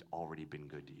because he's already been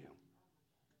good to you.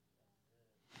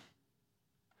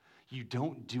 You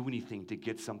don't do anything to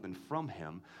get something from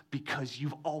him because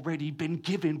you've already been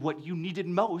given what you needed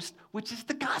most, which is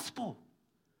the gospel.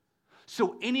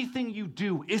 So anything you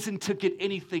do isn't to get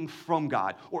anything from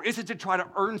God or isn't to try to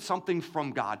earn something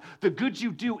from God. The good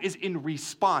you do is in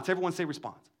response. Everyone say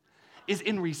response. Is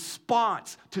in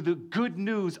response to the good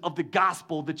news of the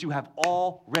gospel that you have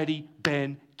already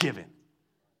been given.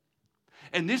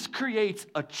 And this creates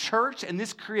a church and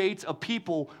this creates a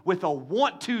people with a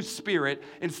want-to spirit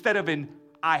instead of an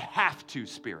I have to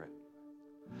spirit.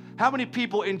 How many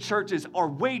people in churches are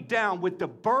weighed down with the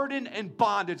burden and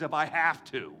bondage of I have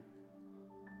to?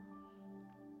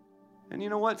 And you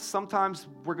know what? Sometimes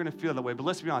we're going to feel that way. But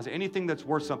let's be honest. Anything that's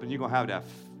worth something, you're going to have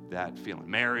that feeling.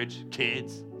 Marriage,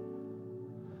 kids.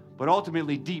 But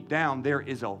ultimately, deep down, there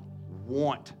is a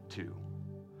want to.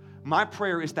 My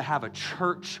prayer is to have a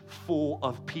church full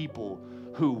of people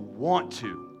who want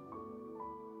to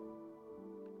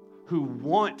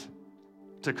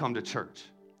come to church,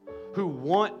 who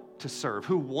want to serve,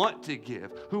 who want to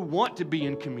give, who want to be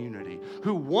in community,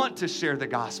 who want to share the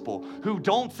gospel, who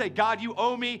don't say, God, you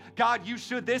owe me, God, you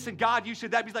should this, and God, you should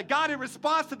that. He's like, God, in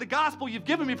response to the gospel you've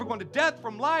given me for going to death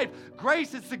from life,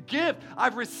 grace, it's a gift.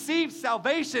 I've received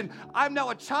salvation. I'm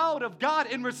now a child of God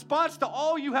in response to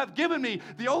all you have given me.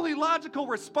 The only logical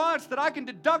response that I can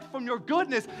deduct from your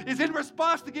goodness is in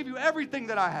response to give you everything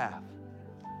that I have.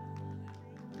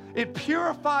 It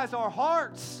purifies our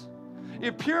hearts.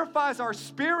 It purifies our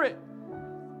spirit.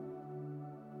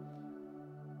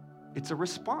 It's a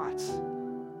response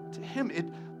to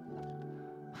him.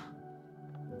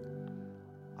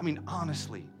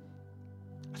 Honestly.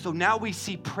 So now we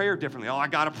see prayer differently. Oh, I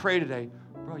got to pray today.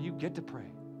 Bro, you get to pray.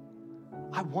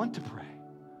 I want to pray.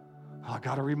 I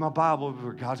got to read my Bible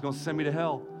or God's going to send me to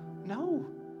hell. No,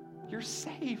 you're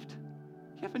saved.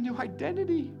 You have a new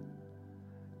identity.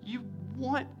 You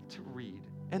want to read.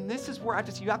 And this is where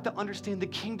you have to understand the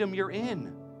kingdom you're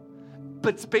in.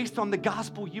 But it's based on the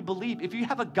gospel you believe. If you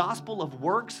have a gospel of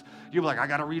works, you're like, I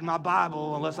got to read my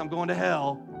Bible unless I'm going to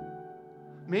hell.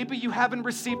 Maybe you haven't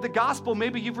received the gospel.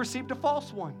 Maybe you've received a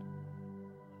false one.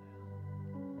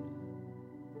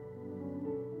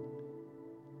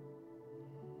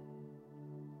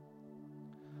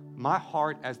 My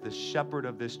heart as the shepherd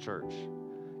of this church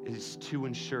is to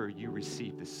ensure you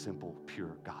receive this simple,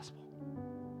 pure gospel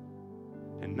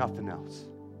and nothing else.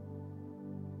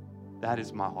 That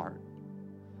is my heart,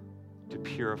 to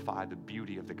purify the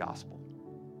beauty of the gospel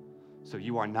so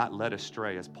you are not led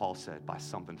astray, as Paul said, by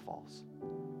something false.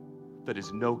 That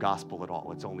is no gospel at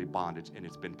all. It's only bondage, and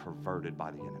it's been perverted by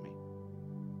the enemy.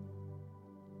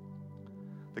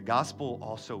 The gospel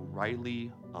also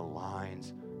rightly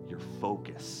aligns your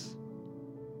focus,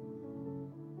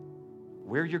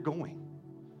 where you're going.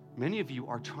 Many of you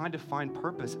are trying to find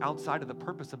purpose outside of the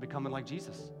purpose of becoming like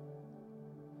Jesus.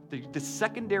 The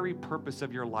secondary purpose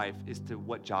of your life is to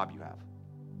what job you have,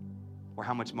 or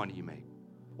how much money you make,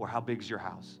 or how big's your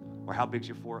house, or how big's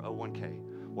your 401k,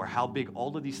 or how big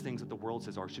all of these things that the world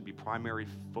says should be primary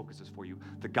focuses for you.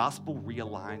 The gospel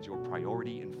realigns your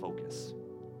priority and focus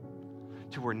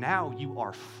to where now you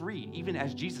are free. Even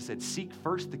as Jesus said, seek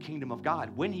first the kingdom of God.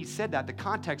 When he said that, the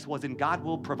context was in God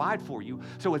will provide for you.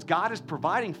 So as God is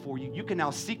providing for you, you can now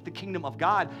seek the kingdom of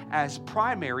God as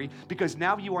primary, because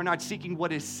now you are not seeking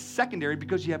what is secondary,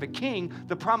 because you have a king.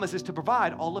 The promise is to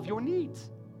provide all of your needs.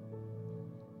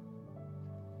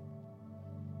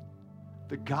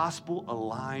 The gospel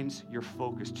aligns your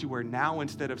focus to where now,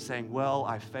 instead of saying, well,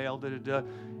 I failed,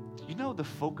 you know the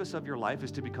focus of your life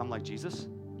is to become like Jesus?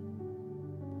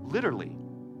 Literally.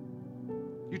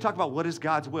 You talk about what is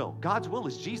God's will. God's will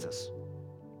is Jesus.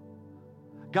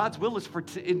 God's will is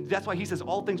and that's why he says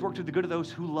all things work to the good of those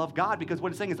who love God, because what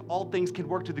it's saying is all things can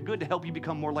work to the good to help you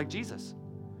become more like Jesus.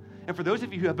 And for those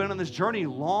of you who have been on this journey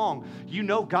long, you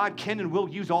know God can and will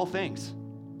use all things.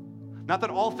 Not that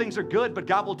all things are good, but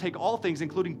God will take all things,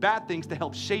 including bad things, to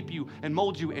help shape you and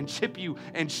mold you and chip you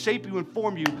and shape you and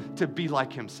form you to be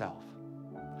like himself.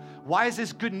 Why is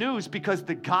this good news? Because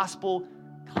the gospel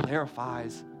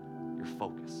clarifies your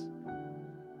focus.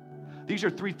 These are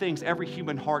three things every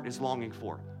human heart is longing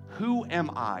for. Who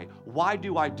am I? Why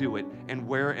do I do it? And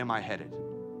where am I headed?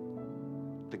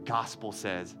 The gospel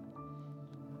says,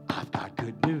 I've got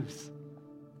good news.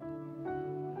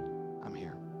 I'm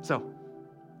here. So,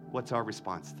 what's our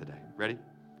response today? Ready?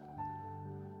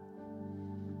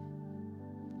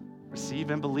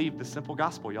 Receive and believe the simple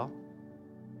gospel, y'all.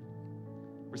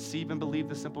 Receive and believe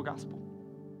the simple gospel.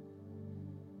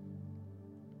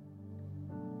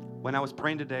 When I was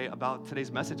praying today about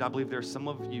today's message, I believe there's some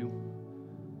of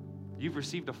you've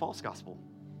received a false gospel.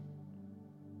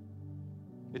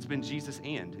 It's been Jesus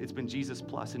and, it's been Jesus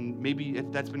plus. And maybe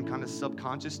that's been kind of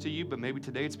subconscious to you, but maybe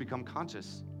today it's become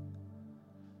conscious.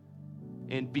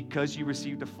 And because you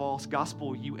received a false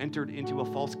gospel, you entered into a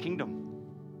false kingdom.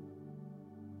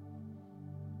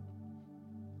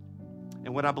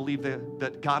 And what I believe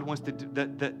that God wants to do,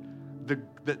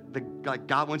 that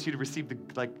God wants you to receive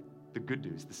the good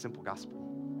news, the simple gospel.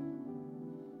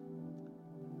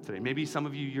 Today, maybe some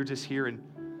of you, you're just here and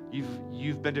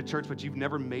you've been to church, but you've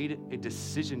never made a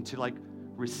decision to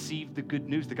receive the good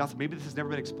news, the gospel. Maybe this has never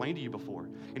been explained to you before.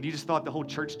 And you just thought the whole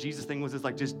church Jesus thing was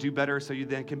just do better so you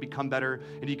then can become better,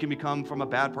 and you can become from a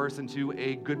bad person to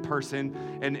a good person.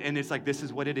 And it's like, this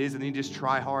is what it is. And then you just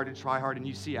try hard. And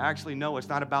you see, actually, no, it's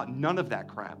not about none of that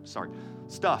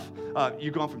stuff.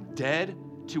 You're going from dead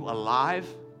to alive.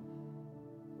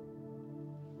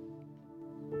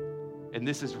 And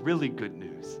this is really good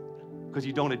news, because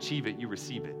you don't achieve it, you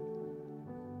receive it.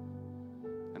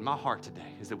 And my heart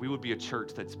today is that we would be a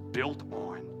church that's built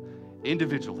on,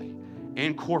 individually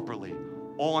and corporately,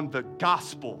 on the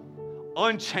gospel,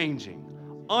 unchanging,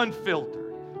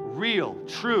 unfiltered, real,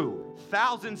 true,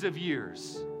 thousands of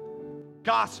years,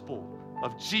 gospel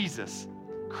of Jesus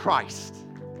Christ.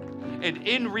 And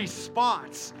in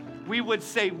response, we would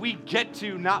say we get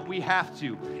to, not we have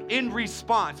to. In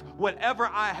response, whatever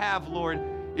I have, Lord,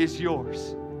 is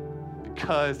yours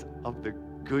because of the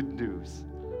good news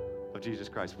of Jesus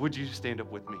Christ. Would you stand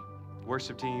up with me?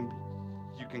 Worship team,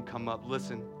 you can come up.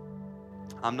 Listen,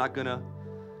 I'm not going to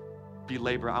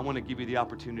belabor. I want to give you the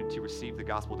opportunity to receive the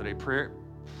gospel today.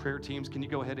 Prayer teams, can you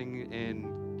go ahead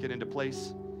and get into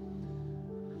place?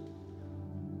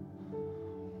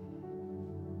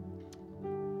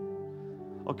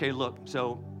 Okay, look,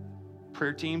 so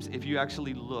prayer teams, if you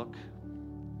actually look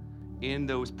in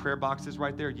those prayer boxes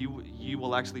right there, you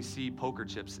will actually see poker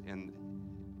chips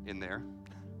in there.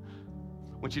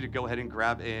 I want you to go ahead and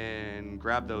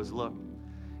grab those. Look,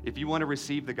 if you want to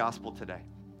receive the gospel today,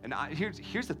 and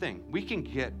here's the thing: we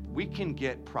can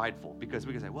get prideful because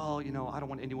we can say, well, I don't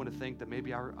want anyone to think that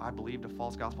maybe I believed a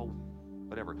false gospel,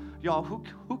 whatever. Y'all,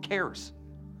 who cares?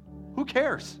 Who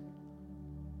cares?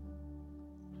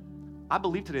 I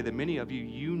believe today that many of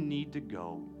you need to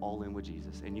go all in with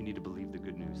Jesus, and you need to believe the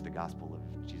good news, the gospel of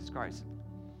Jesus Christ.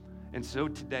 And so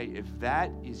today, if that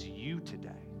is you today,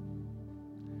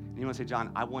 and you want to say,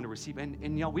 John, I want to receive,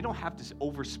 and y'all, we don't have to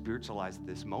over-spiritualize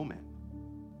this moment.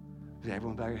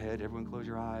 Everyone bow your head, everyone close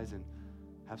your eyes, and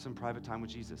have some private time with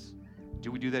Jesus. Do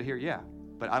we do that here? Yeah,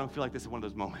 but I don't feel like this is one of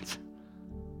those moments.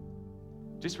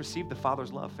 Just receive the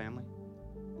Father's love, family.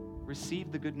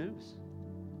 Receive the good news.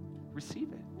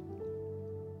 Receive it.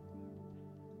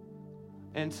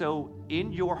 And so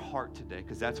in your heart today,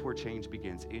 because that's where change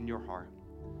begins, in your heart,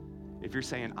 if you're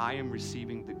saying, I am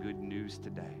receiving the good news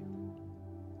today,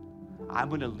 I'm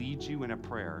going to lead you in a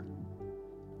prayer.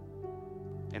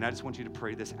 And I just want you to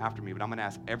pray this after me, but I'm going to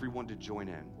ask everyone to join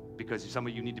in because some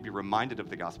of you need to be reminded of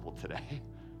the gospel today.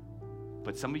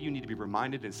 But some of you need to be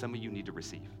reminded and some of you need to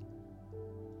receive.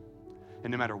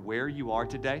 And no matter where you are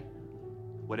today,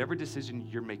 whatever decision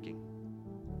you're making,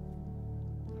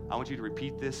 I want you to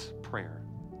repeat this prayer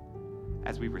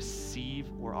as we receive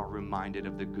or are reminded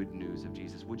of the good news of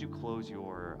Jesus. Would you close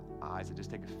your eyes and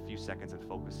just take a few seconds and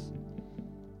focus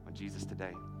on Jesus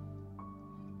today?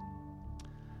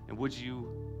 And would you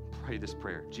pray this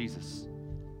prayer? Jesus.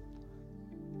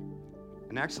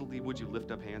 And actually, would you lift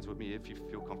up hands with me if you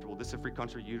feel comfortable? This is a free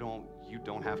country. You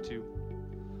don't have to.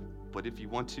 But if you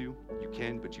want to, you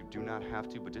can, but you do not have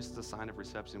to. But just as a sign of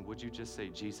reception, would you just say,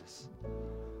 Jesus,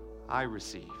 I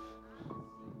receive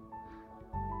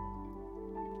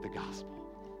the gospel,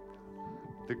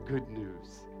 the good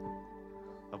news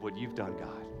of what you've done,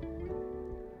 God,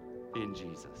 in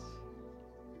Jesus.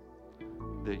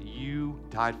 That you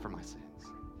died for my sins,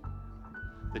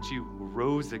 that you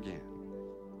rose again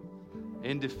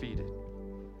and defeated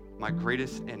my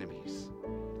greatest enemies,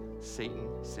 Satan,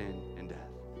 sin, and death.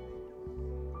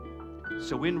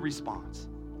 So in response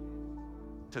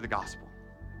to the gospel,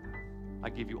 I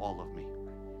give you all of me,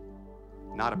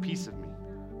 not a piece of me,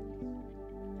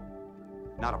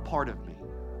 not a part of me,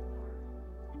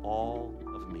 all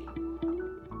of me.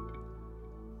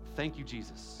 Thank you,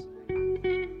 Jesus,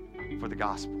 for the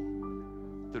gospel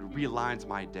that realigns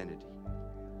my identity,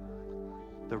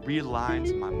 that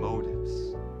realigns my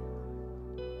motives,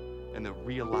 and that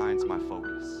realigns my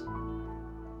focus.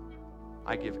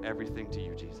 I give everything to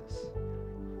you, Jesus,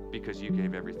 because you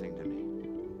gave everything to me.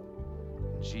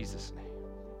 In Jesus' name,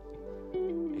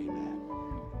 amen.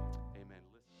 Amen.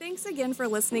 Thanks again for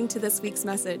listening to this week's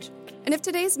message. And if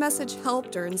today's message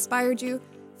helped or inspired you,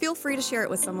 feel free to share it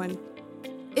with someone.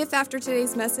 If after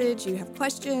today's message you have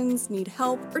questions, need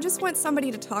help, or just want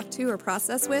somebody to talk to or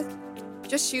process with,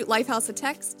 just shoot Lifehouse a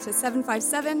text to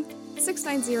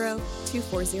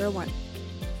 757-690-2401.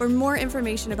 For more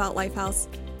information about Lifehouse,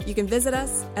 you can visit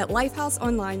us at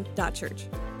lifehouseonline.church.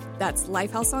 That's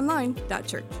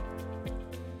lifehouseonline.church.